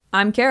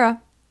I'm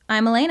Kara,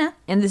 I'm Elena.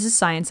 and this is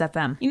Science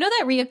FM. You know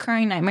that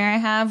reoccurring nightmare I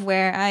have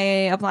where I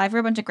apply for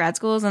a bunch of grad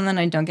schools and then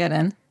I don't get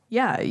in?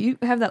 Yeah, you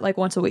have that like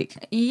once a week.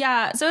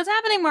 Yeah, so it's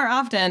happening more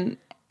often,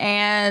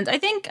 and I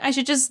think I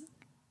should just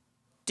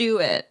do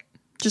it.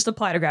 Just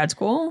apply to grad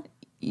school.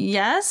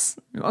 Yes?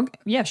 Okay.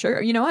 Yeah,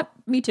 sure. You know what?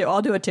 Me too.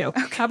 I'll do it too.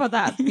 Okay. How about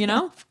that? You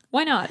know?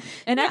 Why not?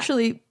 And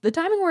actually, the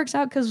timing works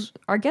out because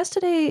our guest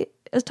today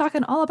is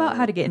talking all about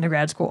how to get into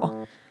grad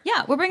school.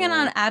 Yeah, we're bringing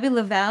on Abby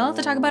Lavelle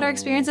to talk about her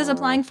experiences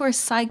applying for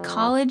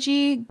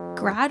psychology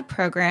grad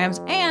programs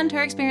and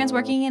her experience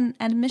working in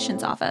an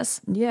admissions office.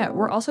 Yeah,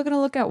 we're also going to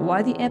look at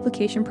why the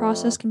application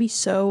process can be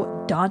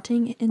so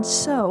daunting and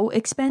so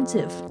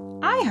expensive.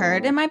 I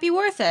heard it might be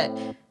worth it.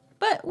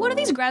 But what do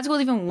these grad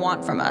schools even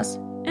want from us?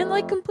 And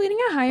like completing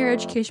a higher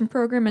education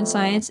program in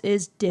science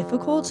is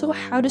difficult, so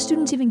how do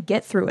students even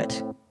get through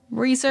it?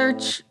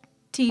 Research,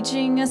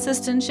 teaching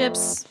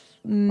assistantships,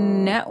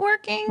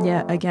 networking?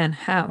 Yeah, again,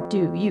 how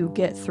do you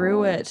get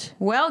through it?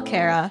 Well,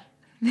 Kara,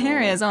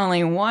 there is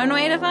only one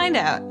way to find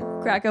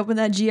out. Crack open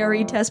that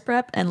GRE test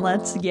prep and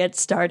let's get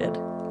started.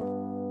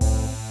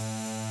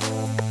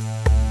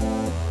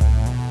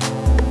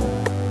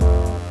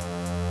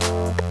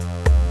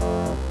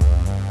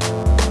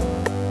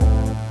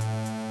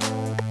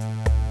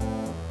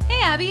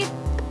 Hey, Abby.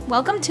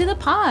 Welcome to the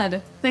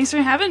pod. Thanks for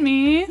having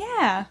me.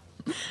 Yeah.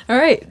 All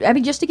right,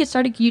 Abby, just to get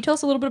started, can you tell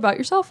us a little bit about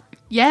yourself?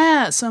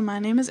 Yeah, so my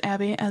name is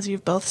Abby, as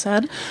you've both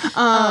said.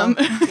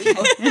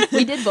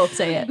 We did both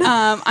say it.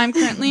 I'm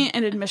currently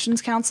an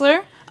admissions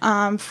counselor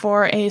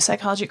for a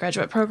psychology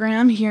graduate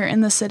program here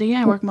in the city.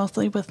 I work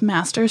mostly with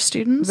master's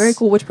students. Very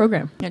cool. Which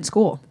program? At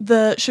school?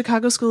 The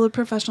Chicago School of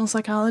Professional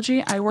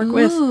Psychology. I work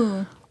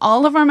with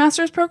all of our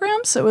master's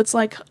programs, so it's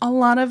like a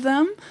lot of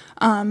them.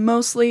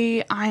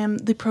 Mostly, I am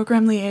the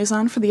program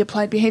liaison for the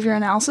Applied Behavior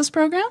Analysis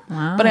program,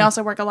 but I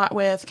also work a lot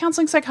with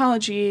counseling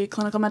psychology,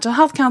 clinical mental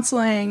health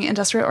counseling,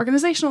 industrial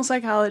organizational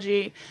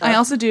psychology. I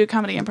also do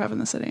comedy improv in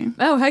the city.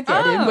 Oh, heck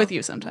yeah, dude. With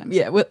you sometimes.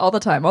 Yeah, all the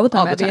time. All the time.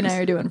 All the Abby and times.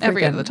 I are doing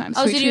Every freaking other time.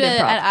 Oh, so you Sweet do it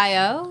Improv. at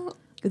I.O.?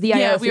 The Yeah,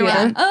 IO we were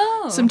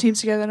theater. some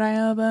teams together at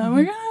IO, but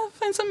we're gonna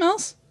find something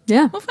else.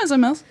 Yeah. We'll find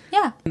something else.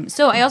 Yeah.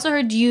 So I also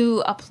heard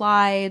you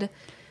applied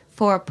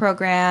for a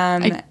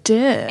program. I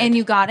did. And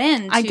you got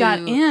in. I got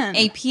in.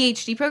 A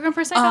PhD program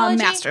for psychology?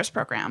 Master's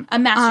program. A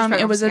master's program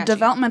It was for a psychology.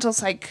 developmental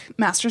psych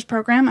master's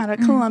program out of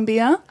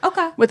Columbia.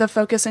 Okay. With a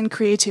focus in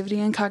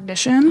creativity and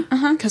cognition.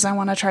 Because I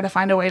want to try to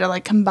find a way to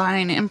like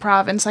combine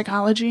improv and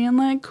psychology in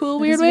like cool,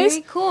 weird It's ways.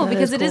 very cool That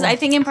because is it is. cool. I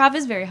think improv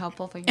is very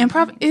helpful for you.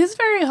 Improv is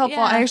very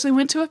helpful. Yeah. I actually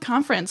went to a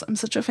conference. I'm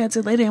such a fancy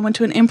lady. I went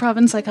to an improv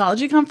and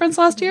psychology conference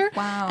last year.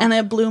 Wow. And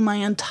it blew my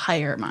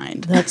entire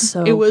mind. That's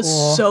so It was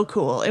cool. so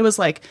cool. It was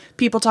like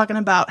people talking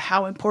about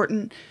how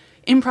important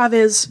improv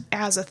is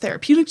as a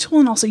therapeutic tool,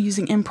 and also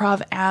using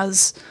improv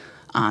as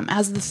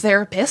the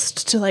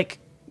therapist to like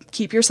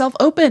keep yourself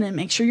open and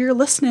make sure you're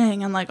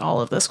listening and like all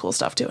of this cool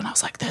stuff too. And I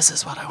was like, this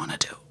is what I want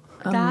to do.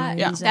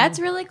 That's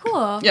really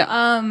cool.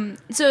 Yeah.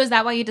 So is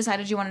that why you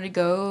decided you wanted to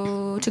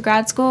go to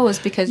grad school? Was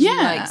because you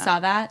Yeah. like saw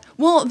that?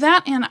 Well,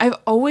 that, and I've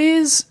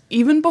always,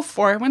 even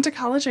before I went to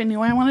college, I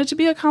knew I wanted to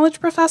be a college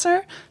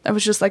professor. That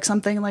was just like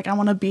something like I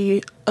want to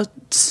be a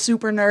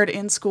super nerd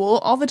in school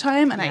all the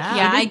time, and I hate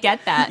Yeah, I it.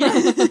 get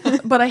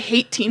that. But I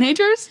hate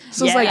teenagers.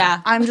 So it's like,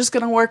 Yeah. I'm just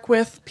going to work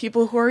with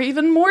people who are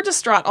even more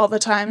distraught all the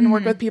time and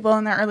work with people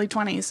in their early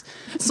 20s.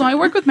 So I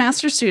work with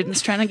master's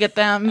students trying to get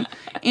them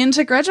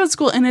into graduate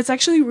school. And it's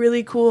actually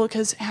really cool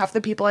because half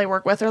the people I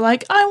work with are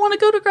like, I want to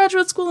go to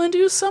graduate school and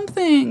do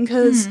something.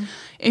 Because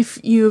if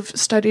you've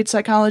studied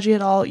psychology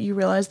at all, you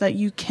realize that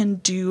you can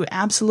do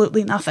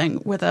absolutely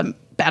nothing with a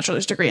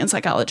bachelor's degree in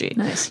psychology.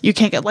 Nice. You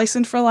can't get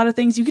licensed for a lot of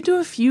things. You can do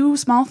a few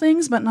small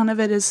things, but none of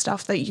it is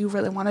stuff that you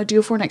really want to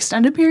do for an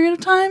extended period of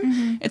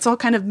time. It's all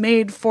kind of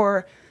made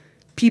for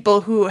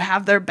people who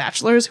have their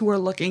bachelor's who are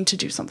looking to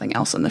do something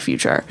else in the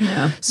future.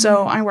 Yeah.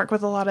 So I work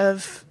with a lot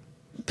of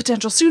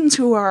potential students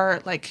who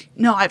are like,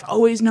 no, I've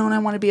always known I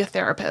want to be a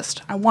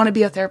therapist. I want to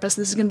be a therapist.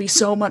 This is going to be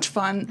so much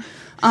fun.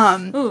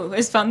 Ooh,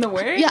 is fun the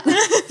word? Yeah,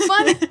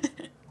 fun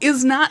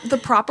is not the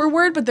proper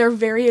word, but they're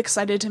very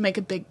excited to make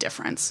a big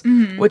difference,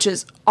 which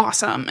is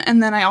awesome.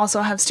 And then I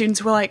also have students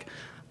who are like,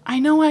 I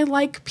know I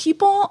like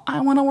people.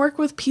 I want to work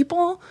with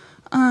people.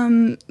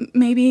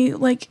 Maybe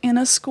like in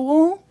a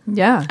school.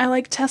 Yeah. I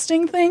like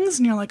testing things.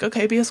 And you're like,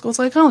 okay, be a school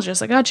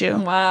psychologist. I got you.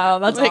 Wow,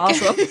 that's Like-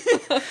 awesome.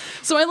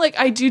 So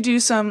I do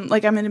some,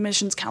 like, I'm an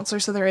admissions counselor,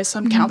 so there is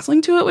some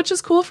counseling to it, which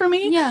is cool for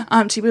me. Yeah.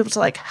 To be able to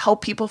like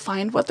help people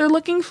find what they're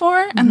looking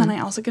for. And then I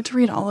also get to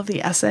read all of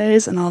the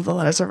essays and all the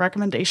letters of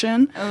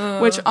recommendation,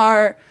 which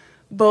are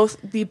both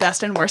the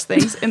best and worst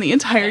things in the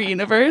entire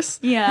universe.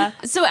 Yeah.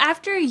 So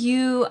after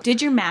you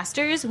did your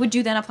master's, would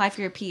you then apply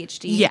for your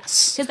PhD?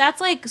 Yes. Because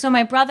that's like, so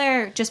my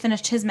brother just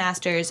finished his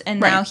master's and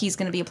now Right. he's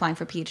going to be applying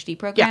for PhD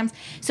programs.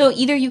 So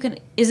either you can,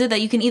 is it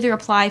that you can either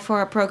apply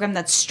for a program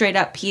that's straight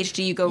up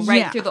PhD, you go right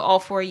Yeah. through all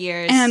 4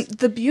 years. And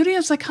the beauty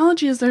of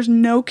psychology is there's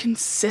no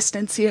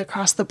consistency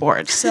across the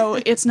board. So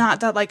it's not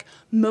that like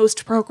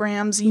most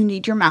programs you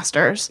need your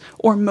master's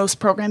or most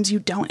programs you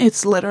don't.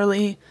 It's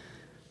literally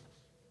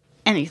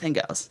anything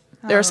goes.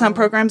 There are some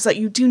programs that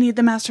you do need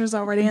the master's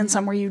already and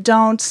some where you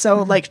don't.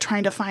 So like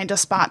trying to find a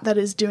spot that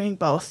is doing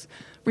both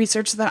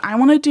research that I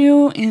want to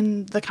do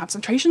in the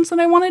concentrations that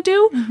I want to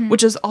do,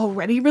 which is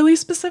already really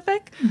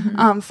specific.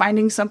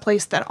 Finding some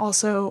place that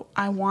also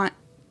I want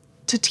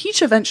to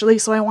teach eventually.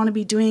 So I want to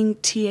be doing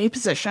TA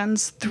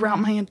positions throughout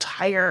my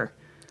entire.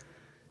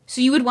 So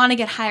you would want to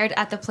get hired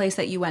at the place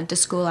that you went to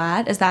school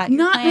at? Is that your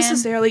Not plan?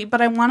 necessarily, but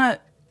I want to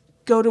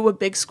go to a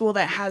big school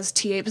that has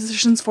TA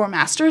positions for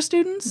master's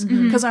students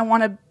because I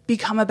want to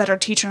become a better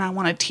teacher and I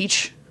want to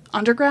teach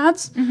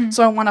undergrads.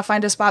 So I want to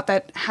find a spot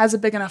that has a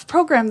big enough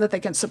program that they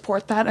can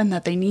support that and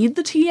that they need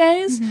the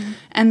TAs.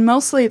 And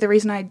mostly the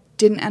reason I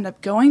didn't end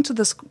up going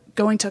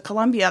to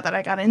Columbia that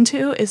I got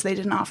into is they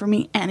didn't offer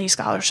me any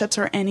scholarships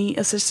or any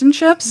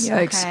assistantships.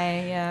 Yikes.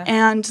 Okay, yeah.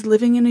 And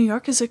living in New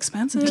York is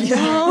expensive.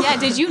 Yeah,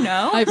 did you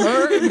know? I've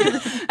heard.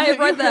 I've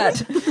read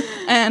that.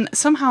 And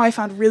somehow I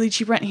found really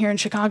cheap rent here in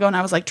Chicago, and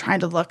I was like trying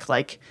to look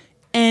like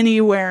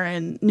anywhere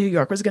in New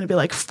York was going to be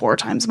like 4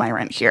 times my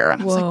rent here. And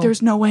I was Whoa. like,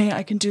 there's no way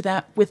I can do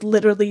that with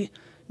literally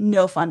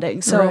no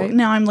funding. So Right.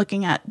 now I'm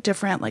looking at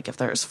different, like if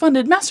there's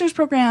funded master's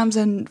programs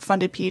and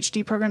funded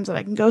PhD programs that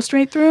I can go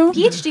straight through.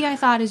 PhD, I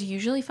thought, is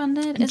usually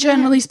funded. isn't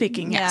Generally it?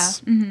 speaking,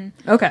 yes.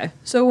 Okay.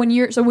 So when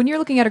you're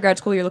looking at a grad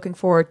school, you're looking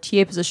for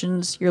TA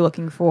positions, you're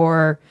looking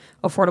for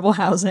affordable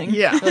housing.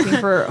 Yeah. You're looking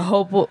for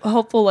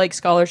hopeful like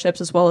scholarships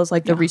as well as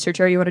like the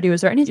research area you want to do.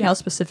 Is there anything else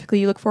specifically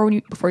you look for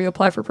before you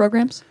apply for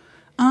programs?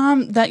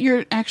 That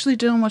you're actually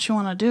doing what you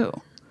want to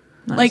do.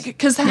 Like,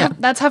 because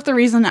that's half the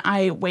reason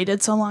I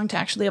waited so long to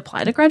actually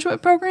apply to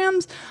graduate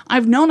programs.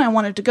 I've known I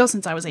wanted to go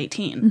since I was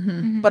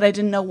 18, but I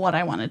didn't know what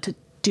I wanted to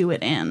do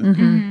it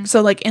in.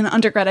 So, like, in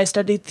undergrad, I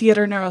studied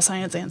theater,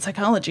 neuroscience, and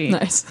psychology.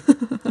 Nice.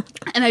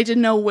 And I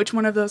didn't know which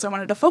one of those I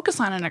wanted to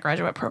focus on in a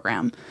graduate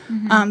program.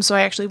 So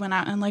I actually went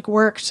out and like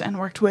worked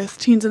with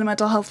teens in a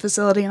mental health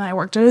facility, and I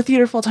worked at a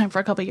theater full time for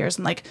a couple of years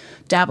and like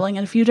dabbling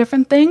in a few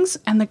different things.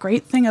 And the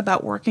great thing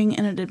about working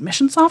in an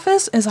admissions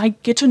office is I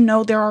get to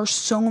know there are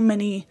so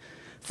many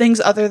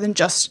things other than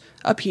just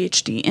a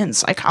PhD in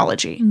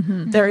psychology.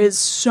 There is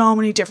so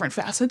many different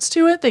facets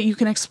to it that you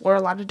can explore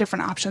a lot of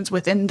different options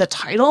within the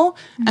title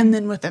and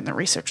then within the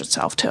research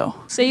itself too.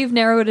 Say you've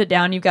narrowed it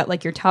down. You've got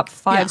like your top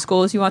 5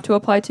 schools you want to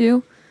apply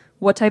to.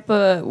 What type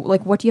of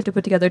what do you have to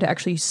put together to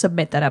actually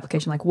submit that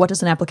application? Like, what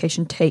does an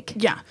application take?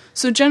 Yeah.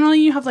 So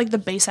generally you have like the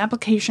base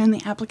application,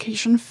 the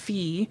application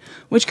fee,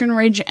 which can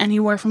range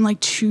anywhere from $0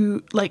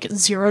 to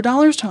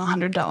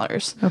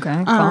 $100.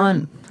 Okay,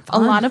 fun. A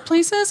lot of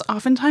places,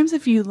 oftentimes,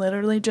 if you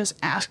literally just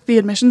ask the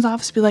admissions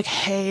office, be like,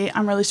 hey,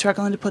 I'm really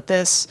struggling to put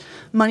this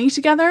money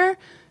together.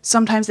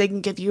 Sometimes they can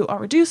give you a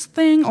reduced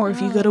thing, or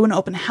if you go to an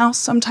open house,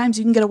 sometimes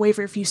you can get a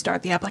waiver if you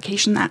start the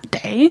application that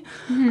day.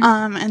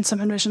 And some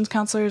admissions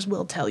counselors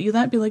will tell you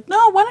that, be like,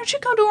 no, why don't you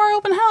come to our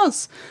open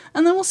house?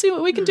 And then we'll see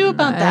what we can do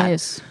about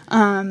Nice.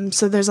 that.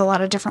 So there's a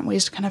lot of different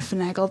ways to kind of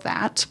finagle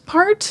that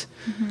part.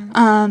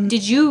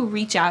 Did you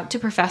reach out to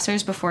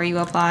professors before you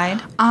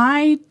applied?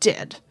 I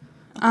did.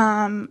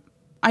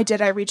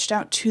 I reached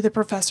out to the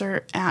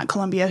professor at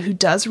Columbia who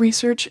does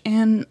research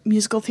in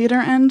musical theater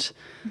and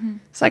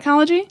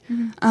psychology,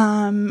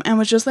 and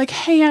was just like,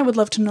 hey, I would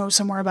love to know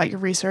some more about your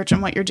research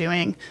and what you're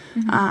doing,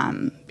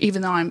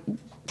 even though I'm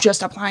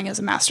just applying as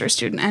a master's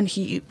student. And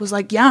he was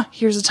like, yeah,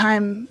 here's a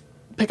time,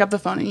 pick up the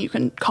phone and you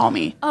can call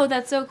me. Oh,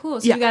 that's so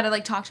cool. So Yeah. you got to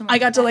like talk to him. I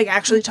got to like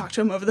actually talk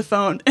to him over the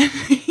phone. And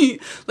he,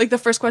 like the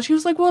first question, he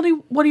was like, well,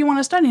 what do you want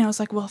to study? And I was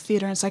like, well,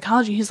 theater and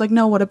psychology. He's like,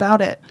 no, what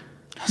about it?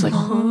 I was like,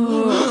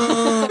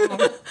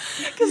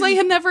 because I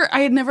had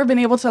never been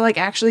able to like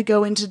actually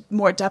go into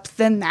more depth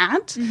than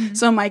that.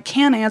 So my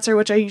can answer,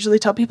 which I usually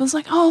tell people, is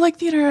like, oh, like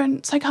theater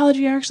and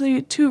psychology are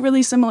actually 2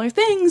 really similar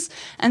things,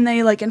 and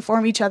they like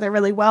inform each other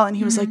really well. And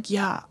he was like,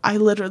 yeah, I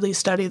literally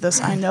study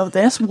this. I know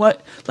this.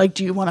 What, like,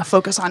 do you want to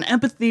focus on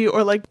empathy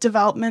or like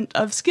development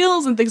of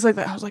skills and things like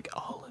that? I was like,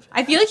 oh.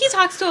 I feel like he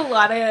talks to a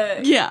lot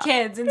of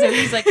kids, and so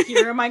he's like,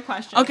 here are my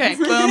questions. Okay,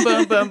 boom,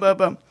 boom, boom, boom,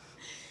 boom.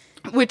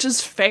 Which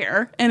is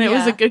fair, and it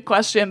was a good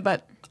question,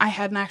 but I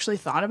hadn't actually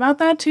thought about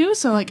that too.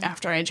 So like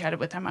after I chatted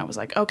with him, I was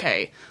like,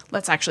 okay,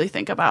 let's actually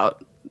think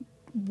about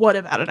what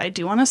about it I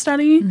do want to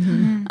study.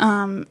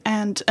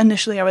 And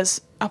initially I was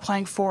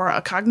applying for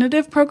a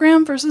cognitive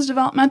program versus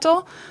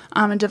developmental.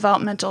 And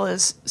developmental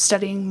is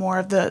studying more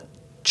of the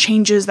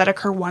changes that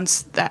occur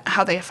once, that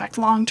how they affect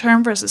long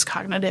term, versus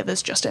cognitive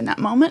is just in that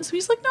moment. So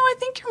he's like, no, I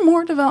think you're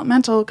more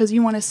developmental because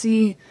you want to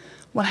see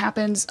what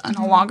happens in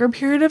a longer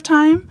period of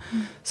time.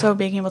 So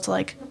being able to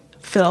like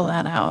fill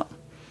that out.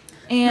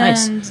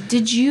 And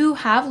did you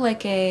have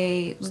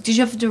did you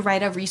have to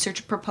write a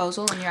research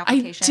proposal in your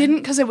application? I didn't,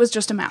 because it was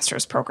just a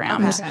master's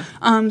program.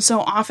 Okay.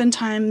 So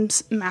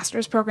oftentimes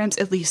master's programs,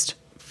 at least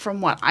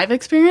from what I've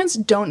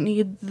experienced, don't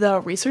need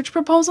the research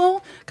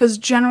proposal, because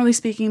generally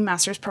speaking,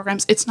 master's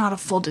programs, it's not a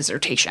full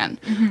dissertation.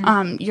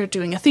 You're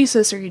doing a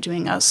thesis or you're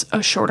doing a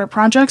shorter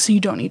project, so you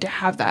don't need to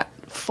have that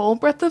full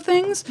breadth of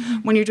things.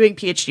 When you're doing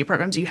PhD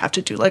programs, you have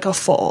to do like a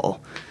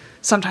full,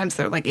 sometimes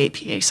they're like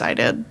APA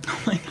cited.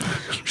 Like,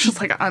 just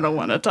like, I don't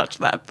want to touch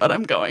that, but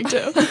I'm going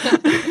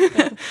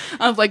to.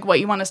 of like what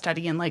you want to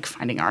study and like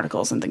finding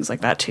articles and things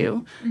like that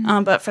too.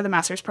 But for the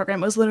master's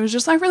program, it was literally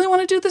just, I really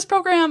want to do this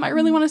program. I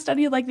really want to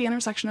study like the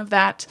intersection of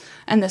that.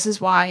 And this is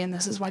why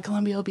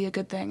Columbia will be a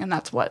good thing. And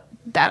that's what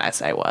that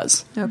essay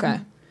was. Okay.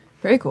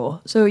 Very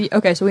cool. So,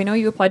 so we know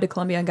you applied to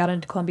Columbia and got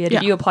into Columbia.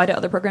 Did you apply to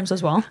other programs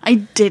as well? I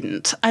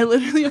didn't. I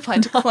literally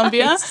applied to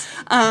Columbia.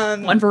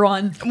 One for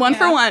one. One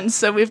for one.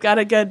 So we've got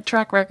a good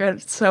track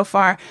record so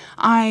far.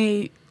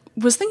 I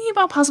was thinking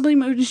about possibly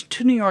moving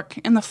to New York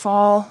in the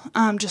fall,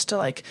 just to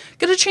like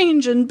get a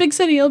change in big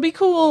city. It'll be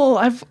cool.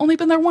 I've only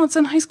been there once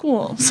in high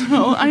school,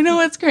 so I know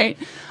it's great.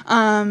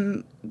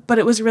 But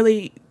it was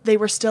really, they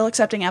were still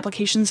accepting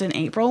applications in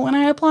April when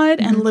I applied,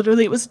 and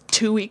literally it was a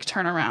 2-week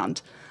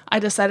turnaround. I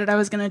decided I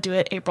was going to do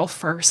it April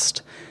 1st.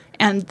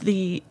 And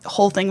the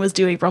whole thing was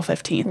due April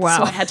 15th. Wow.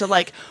 So I had to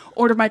like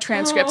order my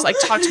transcripts, like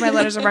talk to my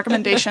letters of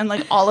recommendation,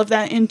 like all of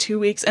that in 2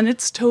 weeks. And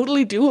it's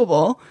totally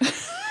doable.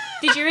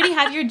 Did you already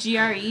have your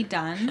GRE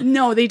done?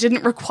 No, they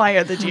didn't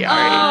require the GRE.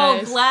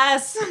 Oh,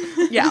 bless.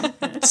 Yeah.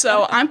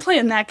 So I'm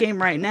playing that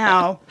game right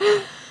now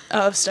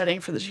of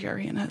studying for the GRE.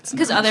 And it's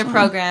Because other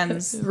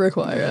programs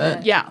Require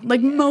it. yeah,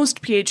 like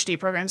most PhD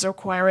programs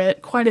require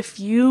it. Quite a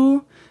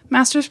few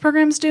master's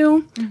programs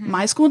do.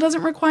 My school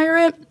doesn't require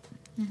it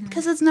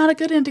because it's not a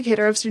good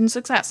indicator of student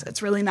success.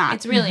 It's really not.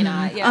 It's really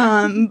not,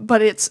 yeah.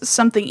 But it's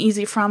something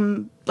easy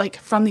from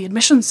the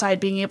admissions side,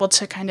 being able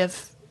to kind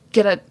of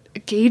get a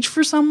gauge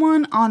for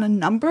someone on a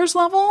numbers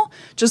level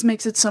just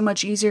makes it so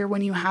much easier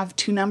when you have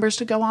two numbers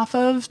to go off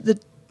of, the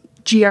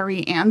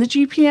GRE and the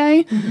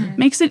GPA.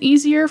 Makes it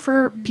easier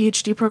for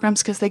PhD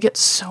programs because they get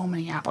so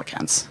many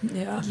applicants.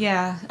 Yeah.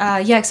 Yeah,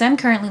 because I'm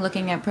currently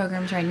looking at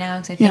programs right now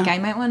because I think I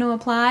might want to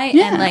apply,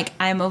 Yeah. and like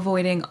I'm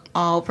avoiding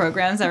all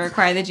programs that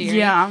require the GRE.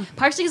 Yeah.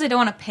 Partially because I don't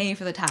want to pay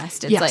for the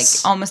test. It's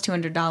Yes. like almost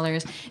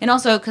 $200, and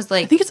also because I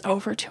like think it's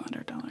over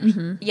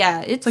 $200.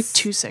 yeah, it's Like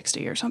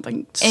 $260 or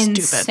something stupid.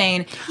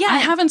 insane. Yeah, I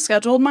haven't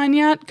scheduled mine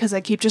yet because I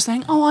keep just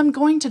saying, "Oh, I'm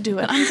going to do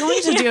it. I'm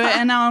going to do it,"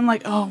 and now I'm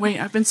like, "Oh, wait,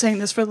 I've been saying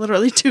this for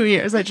literally 2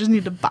 years. I just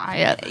need to buy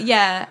it."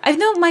 Yeah, I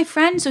know my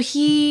friend. So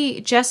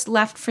he just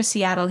left for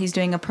Seattle. He's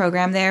doing a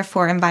program there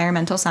for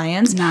environmental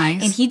science.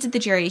 Nice. And he did the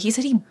GRE. He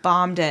said he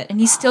bombed it, and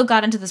he still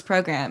got into this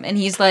program. And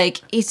he's like,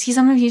 he's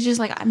just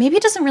like, maybe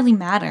it doesn't really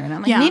matter. And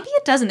I'm like, Yeah. maybe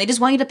it doesn't. They just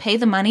want you to pay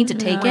the money to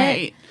take it.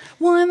 Right.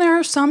 Well, and there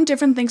are some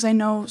different things I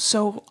know.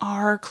 So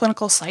our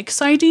clinical psych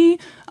PsyD,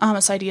 a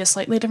PsyD is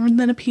slightly different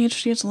than a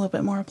PhD. It's a little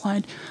bit more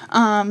applied.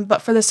 But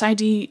for the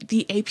PsyD,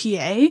 the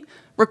APA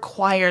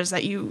requires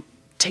that you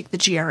take the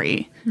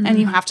GRE, and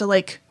you have to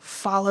like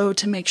follow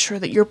to make sure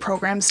that your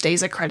program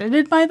stays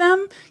accredited by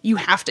them. You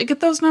have to get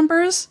those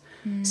numbers.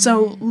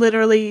 So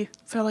literally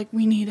feel like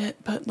we need it,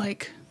 but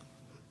like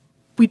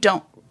we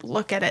don't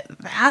look at it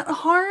that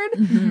hard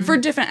for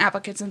different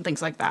applicants and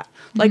things like that.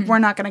 Like we're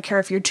not going to care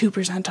if you're 2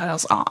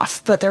 percentiles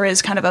off, but there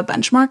is kind of a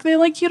benchmark they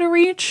like you to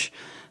reach,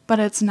 but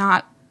it's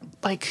not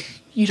like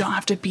you don't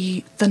have to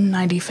be the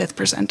 95th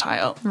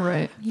percentile.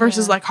 Right.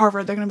 Versus like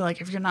Harvard, they're going to be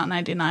like, if you're not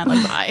 99,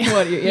 like bye.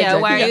 What do you, Yeah,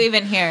 why are exactly. you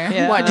even here?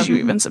 Yeah. Why did you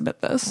even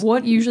submit this?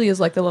 What usually is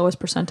like the lowest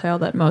percentile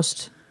that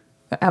most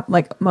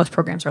most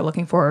programs are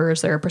looking for, or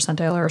is there a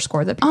percentile or a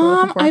score that people are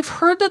looking for? I've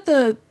heard that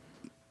the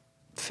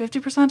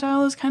 50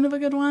 percentile is kind of a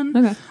good one.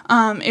 Okay.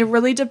 It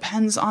really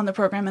depends on the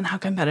program and how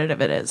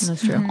competitive it is.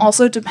 That's true.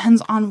 Also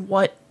depends on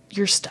what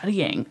you're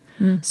studying.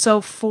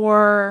 So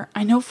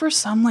I know for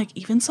some, like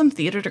even some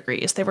theater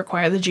degrees, they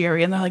require the GRE,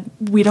 and they're like,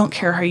 we don't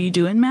care how you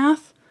do in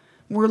math.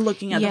 We're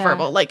looking at the Yeah.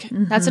 verbal. Like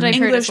That's what I've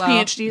heard English as well.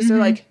 PhDs, they're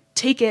like,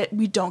 take it.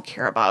 We don't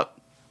care about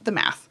the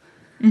math.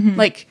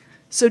 Like,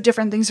 so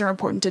different things are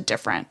important to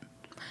different.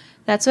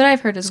 That's what I've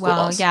heard as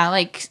well. Schools. Yeah,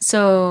 like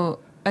so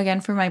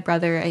again for my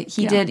brother,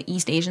 he did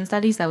East Asian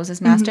studies. That was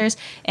his master's,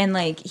 and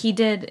like he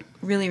did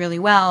really really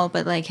well.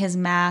 But like his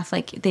math,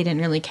 like they didn't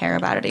really care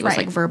about it. It was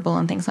Right. like verbal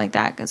and things like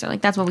that because they're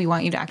like that's what we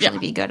want you to actually Yeah.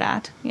 be good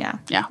at. Yeah.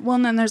 Yeah. Well,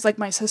 and then there's like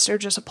my sister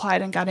just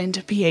applied and got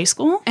into PA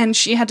school, and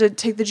she had to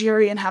take the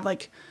GRE and have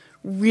like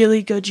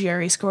really good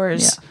GRE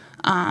scores,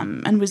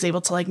 and was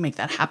able to like make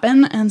that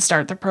happen and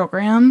start the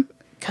program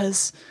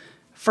because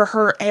for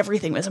her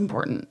everything was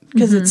important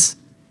because it's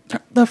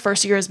the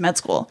first year is med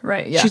school.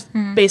 Right, yeah. She's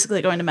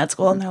basically going to med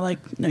school, and they're like,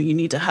 no, you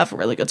need to have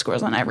really good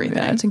scores on everything.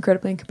 Yeah, it's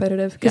incredibly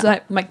competitive because Yeah.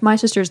 my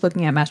sister's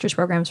looking at master's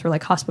programs for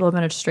like hospital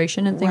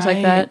administration and things like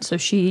Right. that. So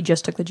she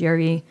just took the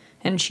GRE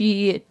and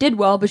she did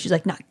well, but she's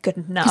like not good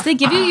enough. Because they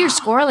give you your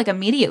score like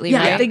immediately,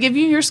 Yeah, right? they give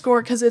you your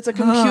score because it's a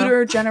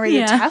computer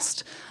generated Yeah.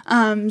 test.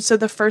 So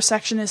the first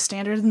section is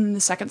standard, and then the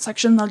second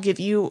section they'll give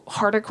you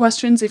harder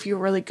questions if you're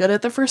really good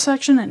at the first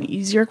section, and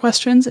easier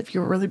questions if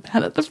you're really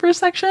bad at the first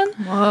section.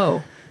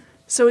 Whoa.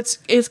 So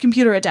it's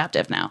computer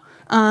adaptive now.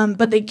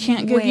 But they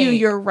can't give you Wait.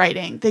 your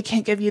writing. They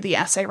can't give you the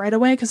essay right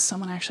away because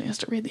someone actually has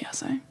to read the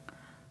essay.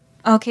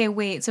 Okay,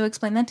 wait. So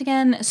explain that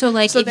again. So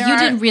like So if there you are-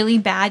 did really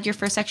bad your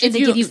first section, they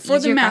give you for the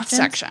easier math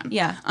questions? section.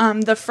 Yeah.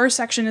 The first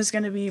section is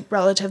going to be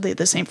relatively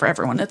the same for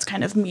everyone. It's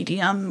kind of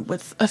medium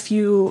with a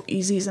few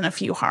easies and a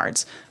few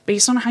hards.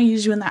 Based on how you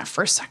do in that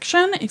first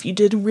section, if you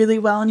did really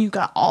well and you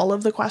got all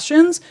of the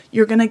questions,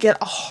 you're going to get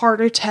a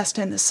harder test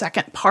in the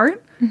second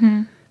part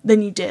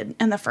than you did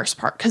in the first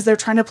part because they're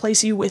trying to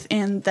place you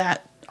within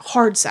that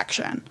hard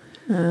section.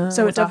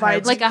 So it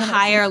divides like a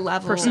higher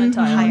level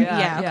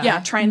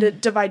percentile. trying to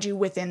divide you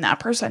within that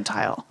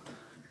percentile.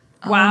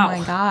 Wow. Oh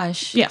my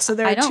gosh. Yeah, so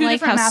there I are don't two like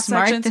different how math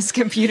smart sections. this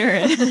computer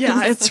is.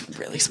 Yeah, it's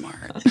really smart.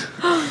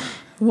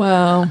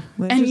 Wow.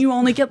 And you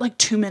only get like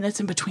 2 minutes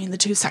in between the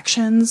two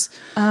sections.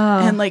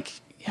 And like,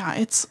 yeah,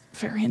 it's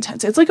very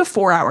intense. It's like a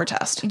 4-hour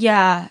test.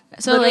 Yeah.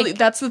 So Literally, like,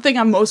 that's the thing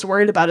I'm most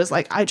worried about is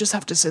like, I just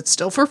have to sit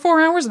still for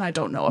 4 hours and I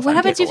don't know if what I'm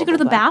happens if you go to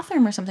the capable of that.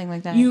 bathroom or something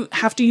like that? You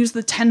have to use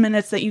the 10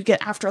 minutes that you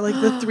get after like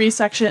the 3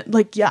 section.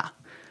 Like, yeah.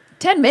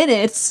 10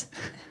 minutes.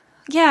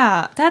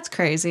 yeah, that's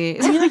crazy.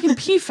 I mean, I can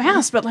pee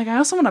fast, but like, I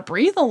also want to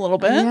breathe a little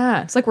bit.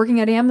 Yeah. It's like working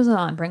at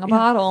Amazon. Bring a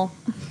bottle.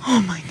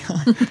 Oh my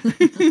god.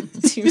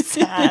 Too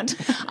sad.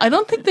 I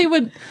don't think they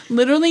would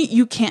literally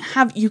you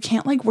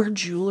can't like wear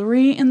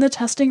jewelry in the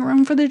testing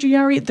room for the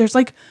GRE. There's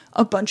like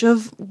a bunch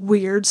of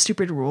weird,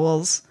 stupid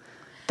rules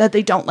that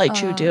they don't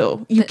let you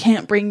do. You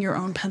can't bring your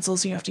own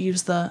pencils. You have to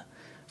use the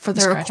scratch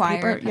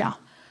paper. required Yeah.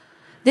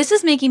 This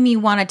is making me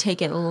want to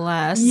take it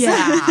less.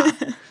 Yeah.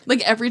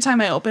 Like every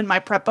time I open my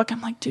prep book,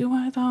 I'm like, do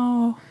I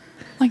though?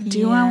 Like,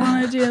 do I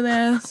want to do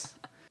this?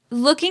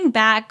 Looking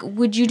back,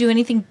 would you do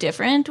anything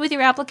different with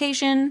your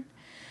application?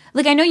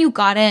 Like, I know you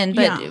got in,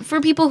 but Yeah.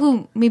 for people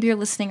who maybe are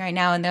listening right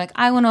now and they're like,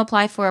 I want to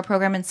apply for a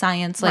program in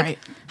science, like,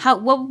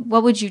 Right.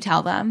 what would you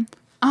tell them?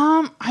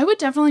 I would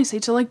definitely say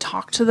to like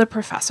talk to the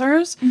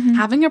professors.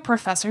 Having a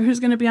professor who's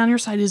going to be on your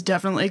side is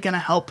definitely going to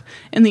help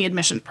in the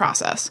admission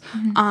process.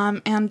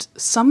 And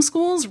some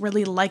schools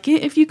really like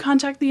it if you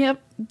contact the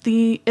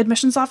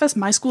admissions office.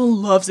 My school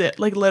loves it.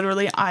 Like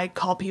literally, I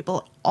call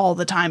people all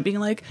the time being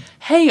like,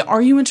 hey,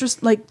 are you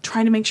interested? Like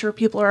trying to make sure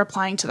people are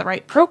applying to the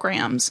right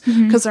programs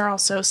because they're all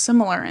so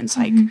similar in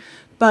psych.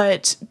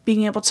 But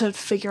being able to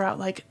figure out,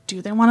 like,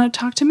 do they want to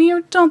talk to me or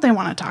don't they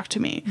want to talk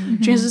to me?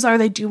 Chances are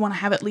they do want to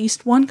have at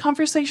least one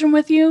conversation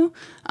with you,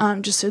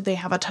 just so they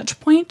have a touch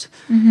point.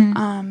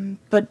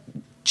 But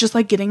just,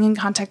 like, getting in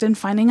contact and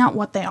finding out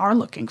what they are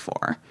looking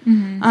for.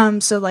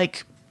 So,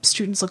 like,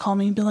 students will call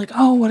me and be like,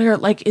 oh, what are,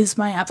 like, is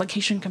my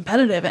application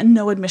competitive? And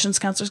no admissions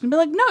counselor's gonna be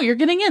like, no, you're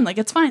getting in. Like,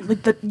 it's fine.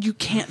 Like, that you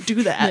can't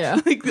do that. Yeah.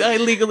 Like, I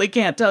legally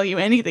can't tell you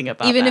anything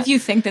about Even that. if you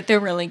think that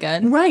they're really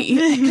good. Right,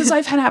 because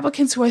I've had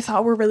applicants who I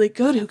thought were really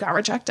good who got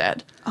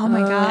rejected. Oh my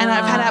God. And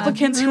I've had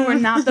applicants who were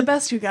not the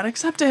best who got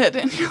accepted.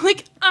 And you're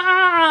like,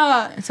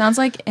 ah! It sounds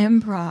like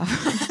improv.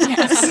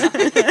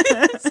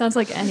 Sounds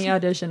like any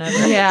audition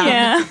ever.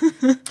 Yeah.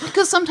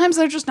 Because sometimes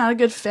they're just not a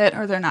good fit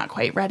or they're not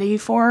quite ready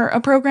for a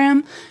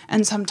program.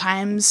 And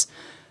sometimes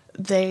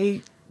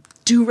they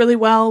do really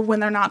well when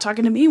they're not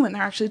talking to me. When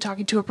they're actually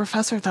talking to a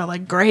professor, they're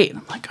like, great.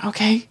 I'm like,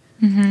 okay,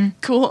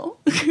 cool.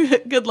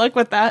 Good luck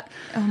with that.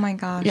 Oh my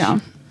gosh. Yeah.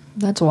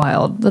 That's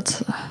wild.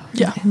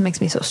 Yeah. It makes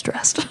me so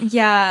stressed.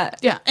 Yeah.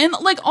 Yeah. And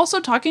like also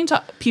talking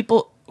to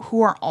people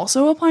who are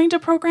also applying to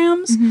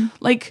programs.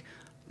 Like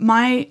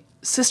my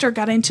sister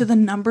got into the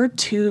number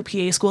 2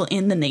 PA school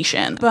in the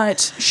nation,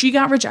 but she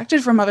got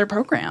rejected from other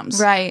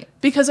programs. Right.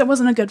 Because it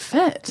wasn't a good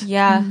fit.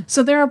 Yeah.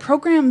 So there are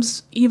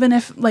programs, even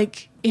if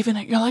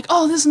you're like,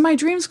 oh, this is my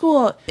dream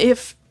school.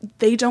 If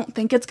they don't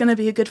think it's going to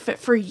be a good fit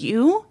for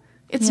you,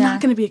 it's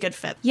not going to be a good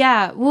fit.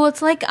 Yeah. Well,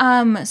 it's like,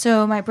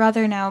 so my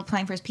brother now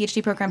applying for his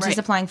PhD programs, he's Right.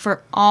 applying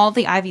for all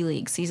the Ivy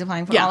Leagues. He's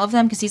applying for all of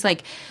them because he's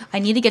like, I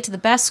need to get to the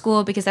best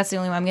school because that's the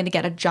only way I'm going to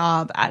get a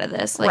job out of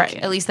this. Like, Right.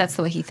 at least that's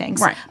the way he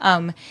thinks. Right.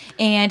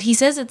 And he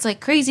says it's like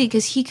crazy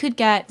because he could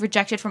get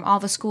rejected from all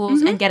the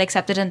schools and get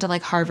accepted into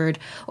like Harvard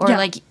or Yeah.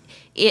 like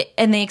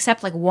and they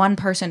accept like one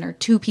person or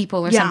 2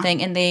 people or Yeah.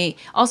 something. And they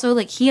also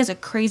like, he has a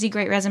crazy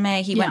great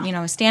resume. He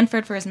went,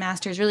 Stanford for his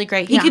master's, really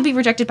great. He could be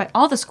rejected by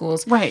all the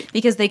schools. Right.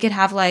 Because they could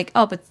have like,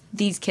 oh, but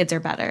these kids are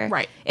better.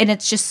 Right. And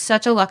it's just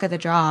such a luck of the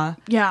draw.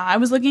 Yeah, I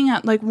was looking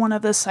at like one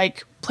of the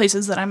psych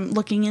places that I'm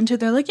looking into.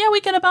 They're like, yeah,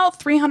 we get about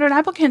 300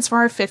 applicants for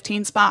our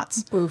 15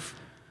 spots. Oof.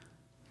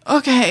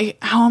 Okay,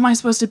 how am I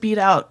supposed to beat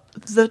out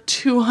the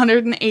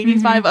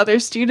 285 other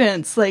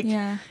students? Like,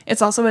 Yeah.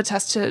 it's also a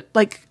test to,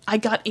 like, I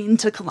got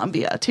into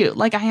Columbia too.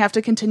 Like, I have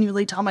to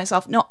continually tell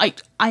myself, no, I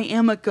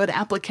am a good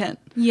applicant.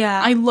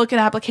 Yeah. I look at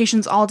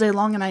applications all day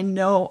long and I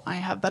know I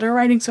have better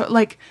writing. So,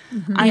 like,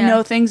 I Yeah.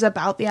 know things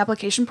about the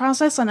application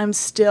process and I'm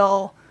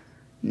still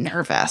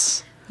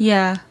nervous.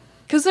 Yeah.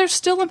 Because there's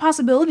still a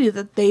possibility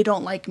that they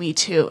don't like me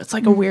too. It's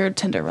like a weird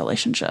Tinder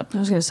relationship. I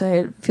was gonna say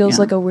it feels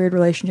Yeah. like a weird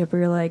relationship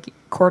where you're like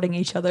courting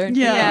each other.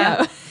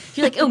 Yeah.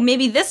 You're like, oh,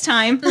 maybe this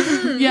time.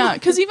 Yeah,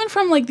 because even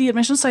from like the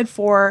admission side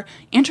for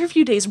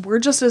interview days, we're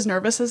just as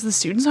nervous as the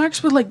students are.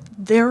 Because like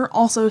they're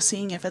also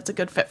seeing if it's a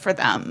good fit for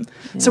them.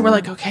 So we're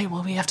like, okay,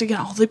 well, we have to get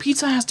all the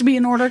pizza has to be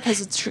in order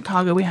because it's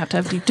Chicago. We have to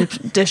have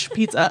deep dish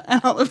pizza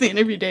at all of the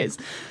interview days.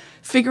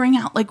 Figuring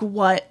out like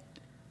what,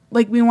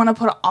 like we want to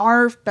put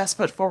our best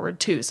foot forward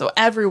too. So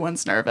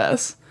everyone's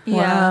nervous.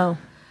 Wow.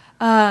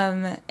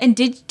 And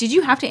did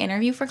you have to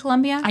interview for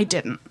Columbia? I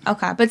didn't.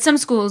 Okay, but some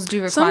schools do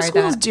require Some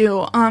schools that.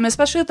 do,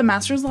 especially at the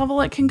master's level.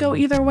 It can go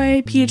either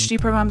way.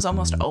 PhD programs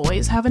almost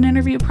always have an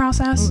interview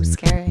process. Ooh,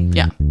 scary.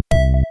 Yeah.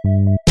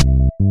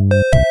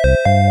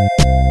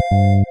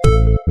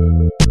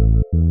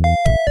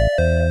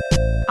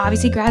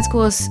 Obviously, grad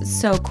school is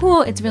so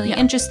cool. It's really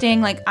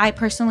interesting. Like, I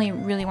personally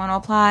really want to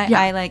apply. Yeah.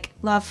 I like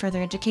love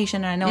further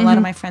education, and I know a lot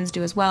of my friends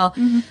do as well.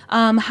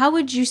 How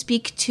would you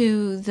speak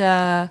to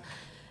the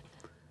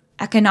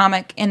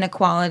economic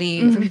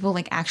inequality for people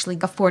like actually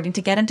affording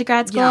to get into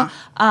grad school,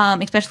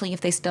 especially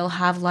if they still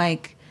have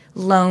like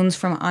loans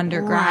from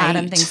undergrad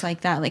and things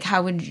like that? Like,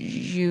 how would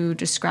you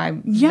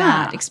describe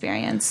that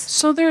experience?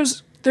 So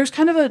there's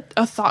kind of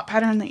a thought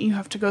pattern that you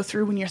have to go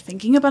through when you're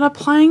thinking about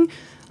applying.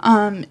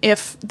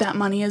 If that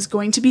money is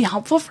going to be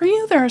helpful for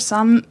you, there are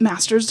some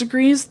master's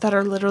degrees that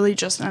are literally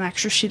just an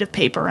extra sheet of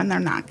paper and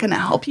they're not going to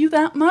help you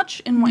that much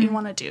in what you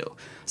want to do.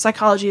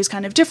 Psychology is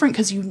kind of different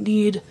because you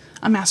need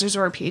a master's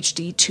or a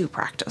PhD to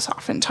practice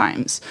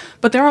oftentimes.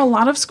 But there are a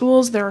lot of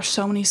schools, there are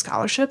so many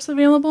scholarships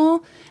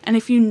available. And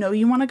if you know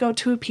you want to go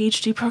to a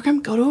PhD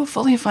program, go to a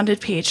fully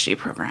funded PhD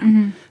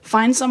program.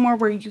 Find somewhere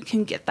where you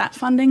can get that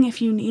funding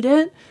if you need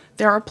it.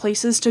 There are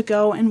places to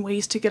go and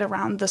ways to get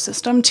around the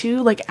system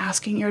too, like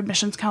asking your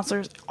admissions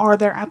counselors, are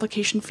there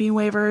application fee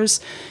waivers?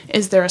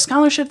 Is there a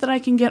scholarship that I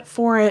can get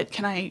for it?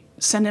 Can I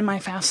send in my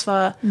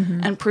FAFSA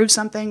and prove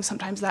something?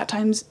 Sometimes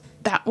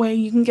that way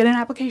you can get an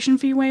application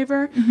fee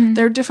waiver.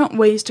 There are different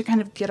ways to kind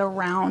of get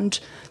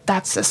around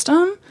that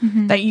system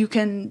that you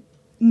can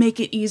make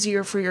it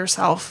easier for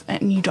yourself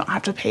and you don't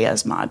have to pay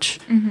as much.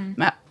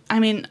 I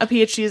mean, a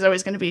PhD is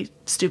always going to be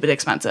stupid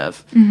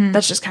expensive.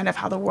 That's just kind of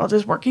how the world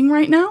is working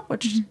right now,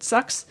 which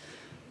sucks.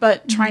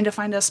 But trying to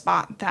find a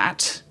spot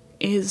that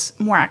is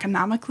more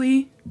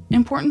economically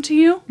important to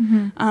you.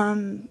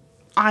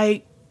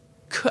 I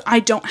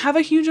don't have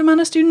a huge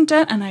amount of student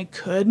debt, and I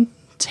could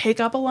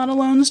take up a lot of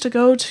loans to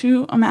go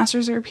to a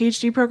master's or a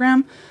PhD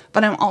program,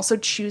 but I'm also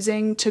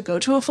choosing to go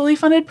to a fully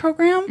funded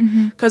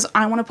program because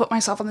I want to put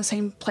myself on the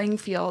same playing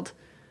field.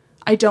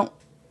 I don't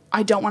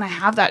want to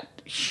have that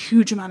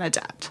huge amount of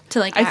debt To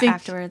like I think,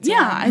 afterwards.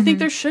 I think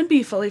there should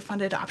be fully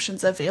funded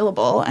options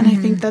available, and I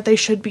think that they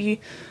should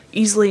be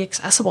easily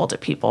accessible to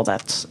people.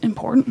 That's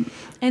important.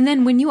 And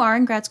then when you are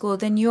in grad school,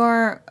 then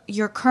your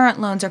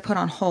current loans are put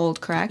on hold,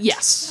 correct?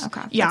 Yes.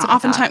 Okay. Yeah, That's what I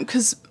thought. oftentimes,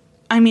 because,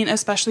 I mean,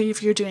 especially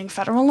if you're doing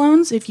federal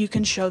loans, if you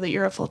can show that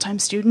you're a full-time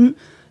student,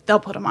 they'll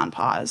put them on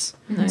pause.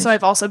 So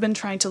I've also been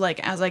trying to, like,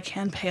 as I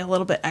can, pay a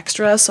little bit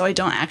extra so I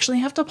don't actually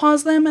have to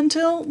pause them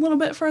until a little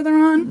bit further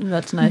on.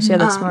 That's nice. Yeah,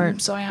 that's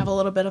smart. So I have a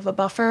little bit of a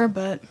buffer,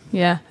 but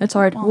Yeah, it's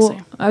hard. We'll Well,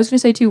 see. I was going to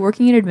say too,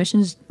 working in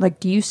admissions,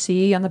 like, do you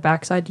see on the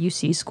backside, do you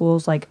see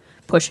schools like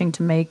pushing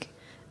to make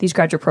these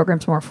graduate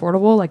programs more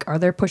affordable? Like, are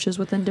there pushes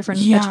within different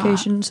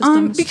education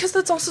systems? Because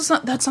that's also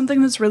that's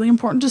something that's really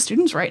important to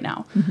students right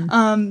now.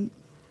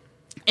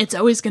 It's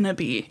always going to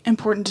be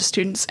important to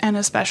students, and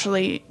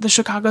especially the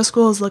Chicago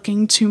School is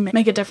looking to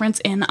make a difference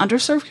in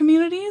underserved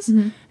communities.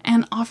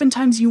 And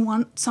oftentimes you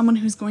want someone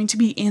who's going to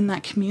be in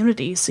that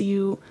community.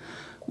 So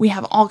we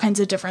have all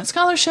kinds of different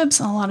scholarships,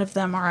 and a lot of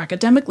them are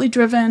academically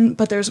driven,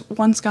 but there's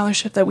one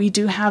scholarship that we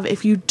do have.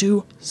 If you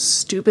do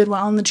stupid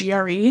well in the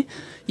GRE,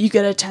 you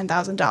get a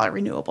 $10,000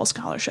 renewable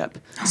scholarship.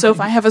 So if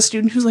I have a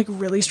student who's like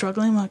really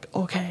struggling, I'm like,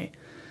 okay,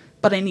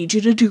 but I need you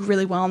to do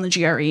really well in the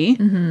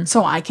GRE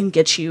so I can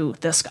get you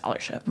this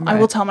scholarship. I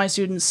will tell my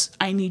students,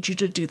 I need you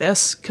to do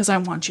this because I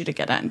want you to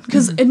get in.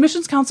 Because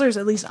admissions counselors,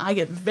 at least I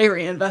get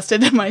very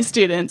invested in my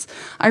students.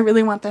 I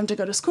really want them to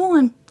go to school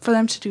and for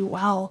them to do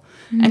well.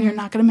 And you're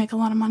not going to make a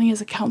lot of money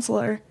as a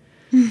counselor.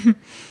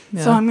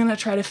 So I'm going to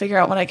try to figure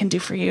out what I can do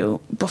for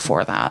you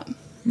before that.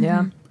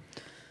 Yeah.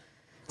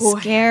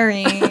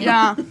 Scary.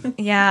 Yeah.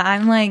 Yeah,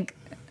 I'm like,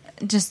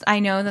 I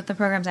know that the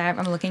programs I'm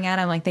looking at,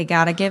 I'm like, they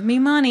gotta give me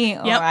money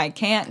or Yep. I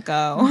can't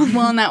go.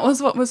 Well, and that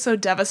was what was so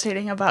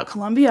devastating about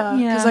Columbia.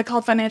 Because Yeah. I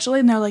called financial aid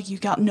and they're like, you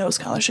got no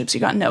scholarships, you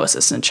got no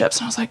assistantships.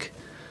 And I was like,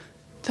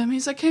 that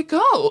means I can't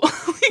go.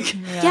 Like,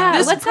 Yeah,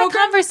 this what's that program-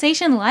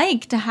 conversation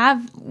like to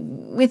have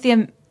with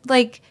them?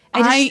 Like,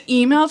 I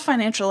emailed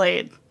financial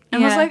aid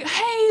and was Yeah. like,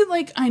 hey,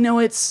 like, I know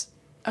it's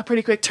a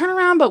pretty quick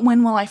turnaround, but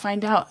when will I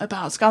find out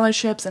about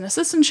scholarships and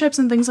assistantships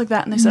and things like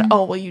that? And they said,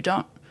 oh, well, you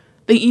don't.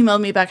 They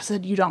emailed me back and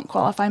said, you don't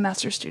qualify.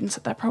 Master's students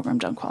at that program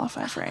don't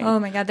qualify for aid. oh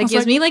my god, that I was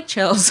gives like, me like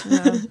chills.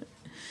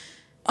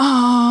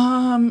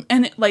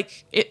 And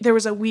there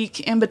was a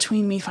week in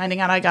between me finding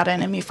out I got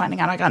in and me finding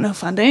out I got no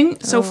funding.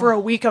 So for a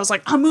week I was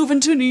like, I'm moving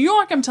to New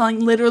York. I'm telling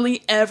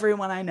literally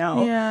everyone I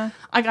know. Yeah.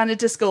 I got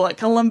into school at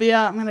Columbia.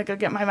 I'm going to go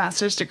get my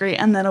master's degree.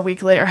 And then a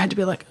week later I had to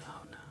be like,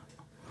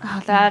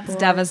 Oh, that's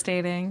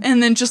devastating.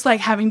 and then just like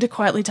having to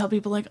quietly tell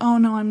people like, oh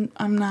no,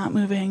 I'm not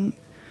moving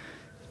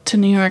to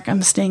New York.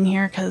 I'm staying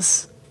here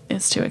because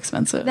it's too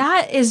expensive.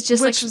 That is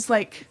just Which like, is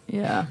like,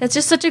 Yeah. that's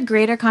just such a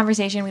greater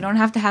conversation. We don't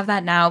have to have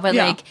that now, but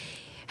Yeah. like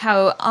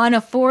how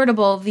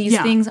unaffordable these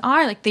Yeah. things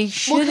are. Like they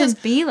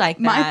shouldn't be like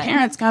that. my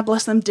parents, God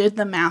bless them, did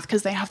the math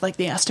because they have like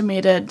the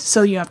estimated.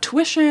 So you have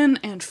tuition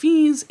and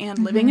fees and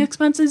living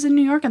expenses in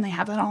New York, and they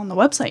have that all on the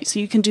website. So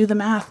you can do the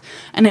math.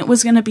 And it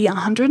was going to be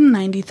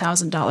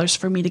 $190,000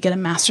 for me to get a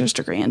master's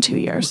degree in 2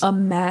 years. A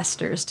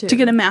master's too. To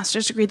get a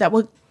master's degree that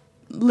will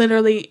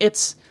literally,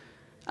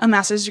 a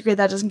master's degree,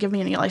 that doesn't give me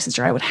any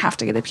licensure. I would have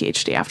to get a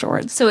PhD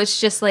afterwards. So it's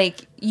just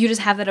like you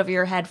just have that over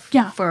your head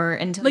for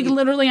until Like you,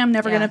 literally, I'm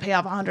never going to pay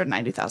off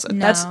 $190,000.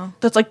 No.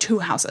 That's like 2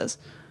 houses.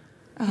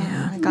 Oh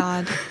my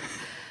God.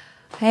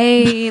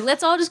 Hey,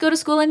 let's all just go to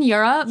school in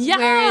Europe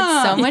where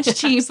it's so much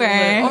cheaper.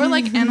 Or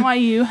like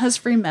NYU has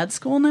free med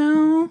school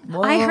now.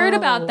 I heard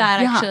about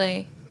that Yeah.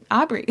 actually.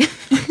 Aubrey.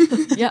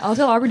 Yeah, I'll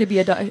tell Aubrey to be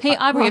a doctor. Hey,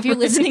 Aubrey, if you're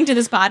listening to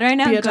this pod right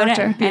now, Be a go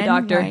doctor. to Be a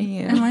doctor.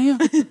 NYU.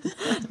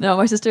 NYU. No,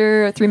 my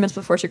sister, 3 months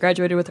before she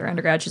graduated with her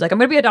undergrad, she's like, I'm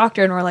going to be a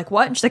doctor. And we're like,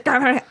 what? And she's like,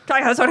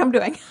 that's what I'm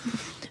doing.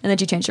 And then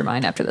she changed her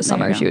mind after the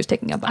summer. you go. She was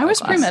taking up I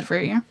was pre-med for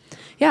a year.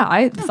 Yeah,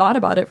 I thought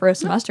about it for a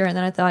semester, and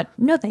then I thought,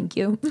 no, thank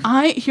you.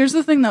 Here's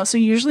the thing though. So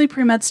usually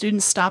pre-med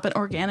students stop at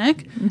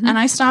organic, and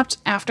I stopped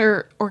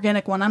after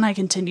organic 1 and I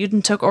continued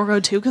and took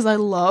Orgo 2 because I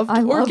loved I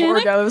love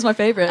organic. Orgo. It was my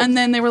favorite. And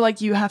then they were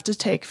like, you have to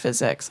take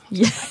physics.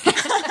 Yeah.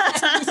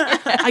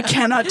 I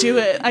cannot do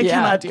it. I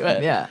cannot do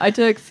it. Yeah, I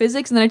took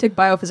physics, and then I took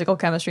biophysical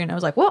chemistry, and I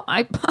was like, well,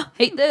 I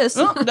hate this.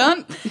 Oh,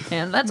 done.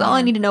 And that's all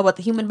I need to know about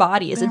the human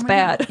body is it's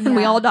bad, and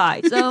we all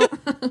die. So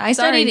I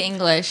studied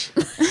English.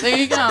 There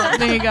you go.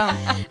 There you go.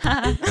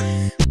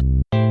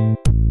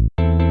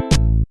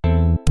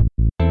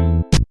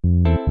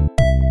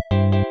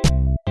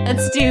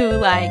 Let's do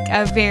like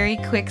a very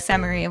quick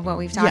summary of what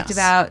we've talked Yes.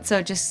 about.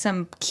 So just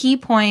some key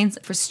points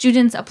for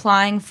students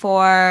applying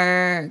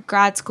for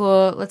grad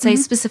school, let's say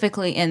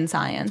specifically in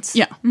science.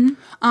 Yeah.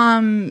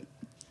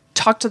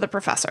 Talk to the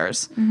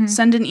professors.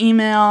 Send an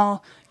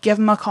email. Give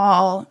them a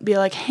call. Be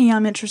like, hey,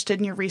 I'm interested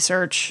in your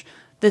research.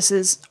 This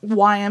is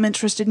why I'm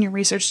interested in your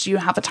research. Do you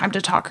have a time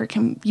to talk, or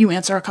can you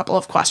answer a couple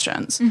of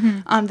questions?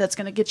 That's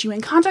going to get you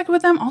in contact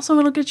with them. Also,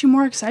 it'll get you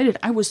more excited.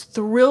 I was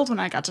thrilled when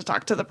I got to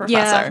talk to the professor.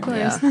 Yeah, of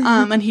course.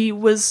 And he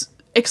was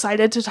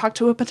excited to talk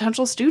to a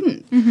potential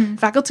student.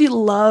 Faculty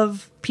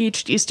love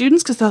PhD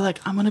students because they're like,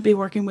 I'm going to be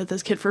working with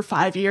this kid for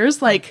 5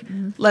 years. Like,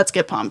 let's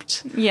get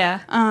pumped. Yeah.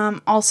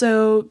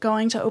 Also,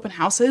 going to open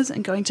houses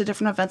and going to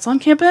different events on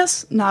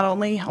campus not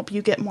only help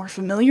you get more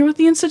familiar with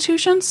the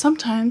institution,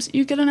 sometimes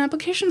you get an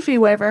application fee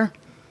waiver.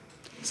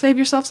 Save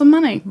yourself some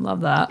money.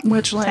 love that.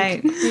 Which,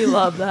 like, Tight. We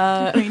love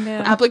that.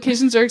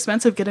 applications are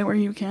expensive. Get it where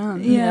you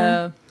can.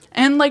 Yeah.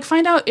 And, like,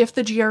 find out if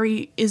the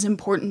GRE is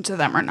important to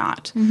them or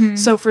not.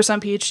 So for some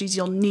PhDs,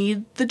 you'll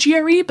need the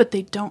GRE, but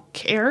they don't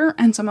care.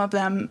 And some of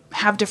them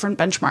have different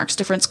benchmarks.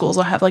 Different schools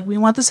will have, like, we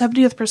want the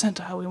 70th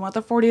percentile. We want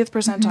the 40th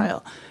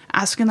percentile.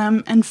 Asking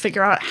them and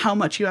figure out how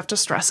much you have to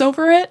stress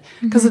over it.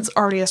 Because it's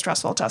already a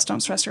stressful test.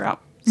 Don't stress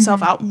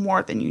yourself out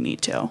more than you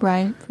need to.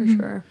 Right. For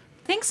sure.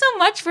 Thanks so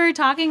much for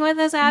talking with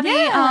us, Abby.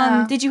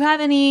 Yeah. Did you have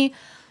any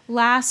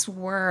last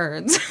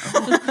words?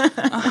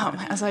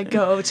 As I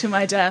go to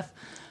my death.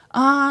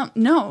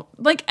 No.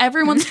 Like,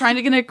 everyone's trying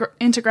to get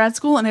into grad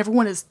school, and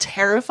everyone is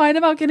terrified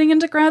about getting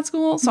into grad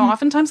school. So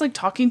oftentimes, like,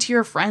 talking to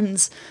your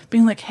friends,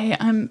 being like, hey,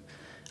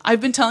 I've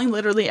been telling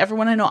literally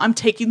everyone I know I'm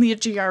taking the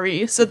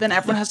GRE. So then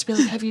everyone has to be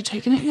like, have you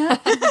taken it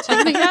yet? Have you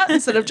taken it yet?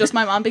 Instead of just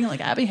my mom being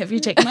like, Abby, have you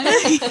taken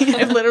it?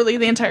 I've literally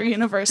the entire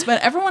universe.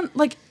 But everyone,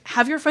 like,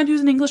 have your friend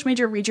who's an English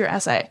major read your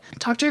essay.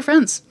 Talk to your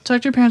friends.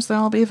 Talk to your parents.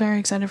 They'll all be very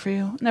excited for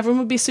you. And everyone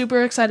will be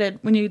super excited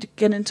when you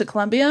get into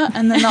Columbia.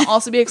 And then they'll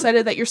also be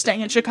excited that you're staying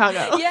in Chicago.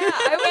 Yeah,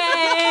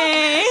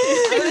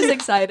 I was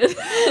excited.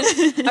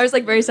 I was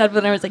like very sad,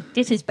 but then I was like,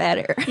 this is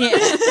better.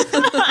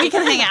 We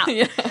can hang out.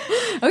 Yeah.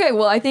 Okay,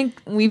 well, I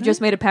think we've just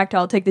made a pact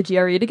I'll take the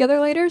GRE together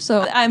later.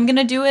 So I'm going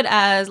to do it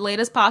as late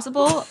as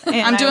possible.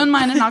 I'm doing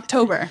mine in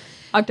October.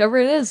 October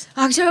it is.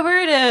 October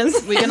it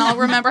is. We can all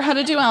remember how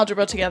to do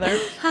algebra together.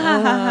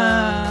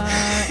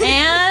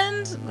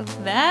 And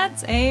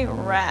that's a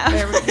wrap.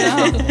 There we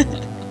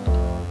go.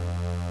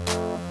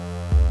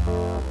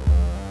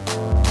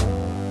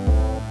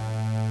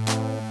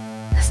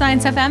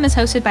 Science FM is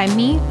hosted by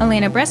me,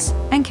 Elena Briss,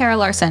 and Kara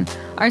Larson.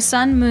 Our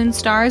Sun, Moon,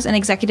 Stars, and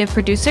executive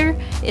producer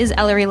is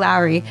Ellery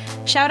Lowry.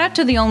 Shout out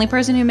to the only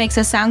person who makes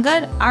us sound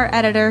good, our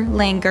editor,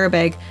 Lane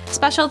Gerbig.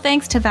 Special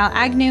thanks to Val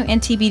Agnew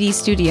and TBD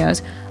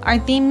Studios. Our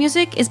theme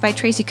music is by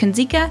Tracy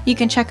Kunzika. You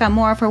can check out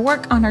more of her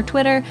work on her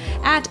Twitter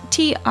at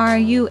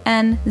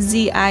TRUNZIKA.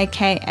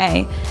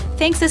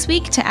 Thanks this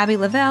week to Abby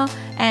Lavelle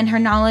and her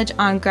knowledge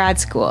on grad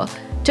school.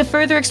 To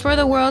further explore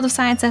the world of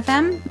Science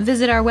FM,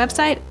 visit our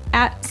website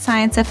at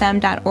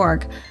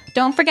sciencefm.org.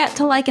 Don't forget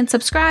to like and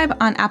subscribe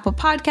on Apple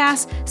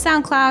Podcasts,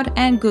 SoundCloud,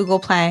 and Google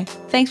Play.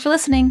 Thanks for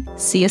listening.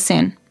 See you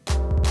soon.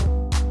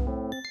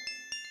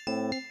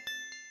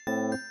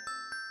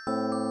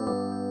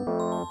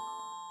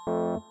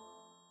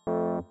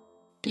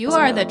 You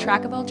are the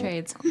track of all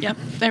trades. Yep,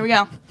 there we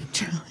go.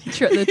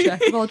 The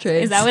jack of all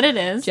trades. Is that what it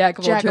is? Jack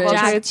of all Jack of all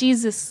trades. trades.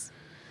 Jesus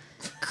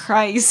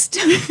Christ.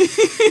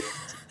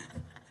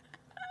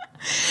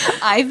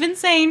 I've been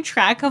saying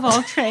track of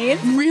all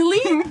trades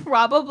Really?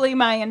 probably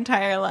my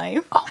entire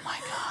life. Oh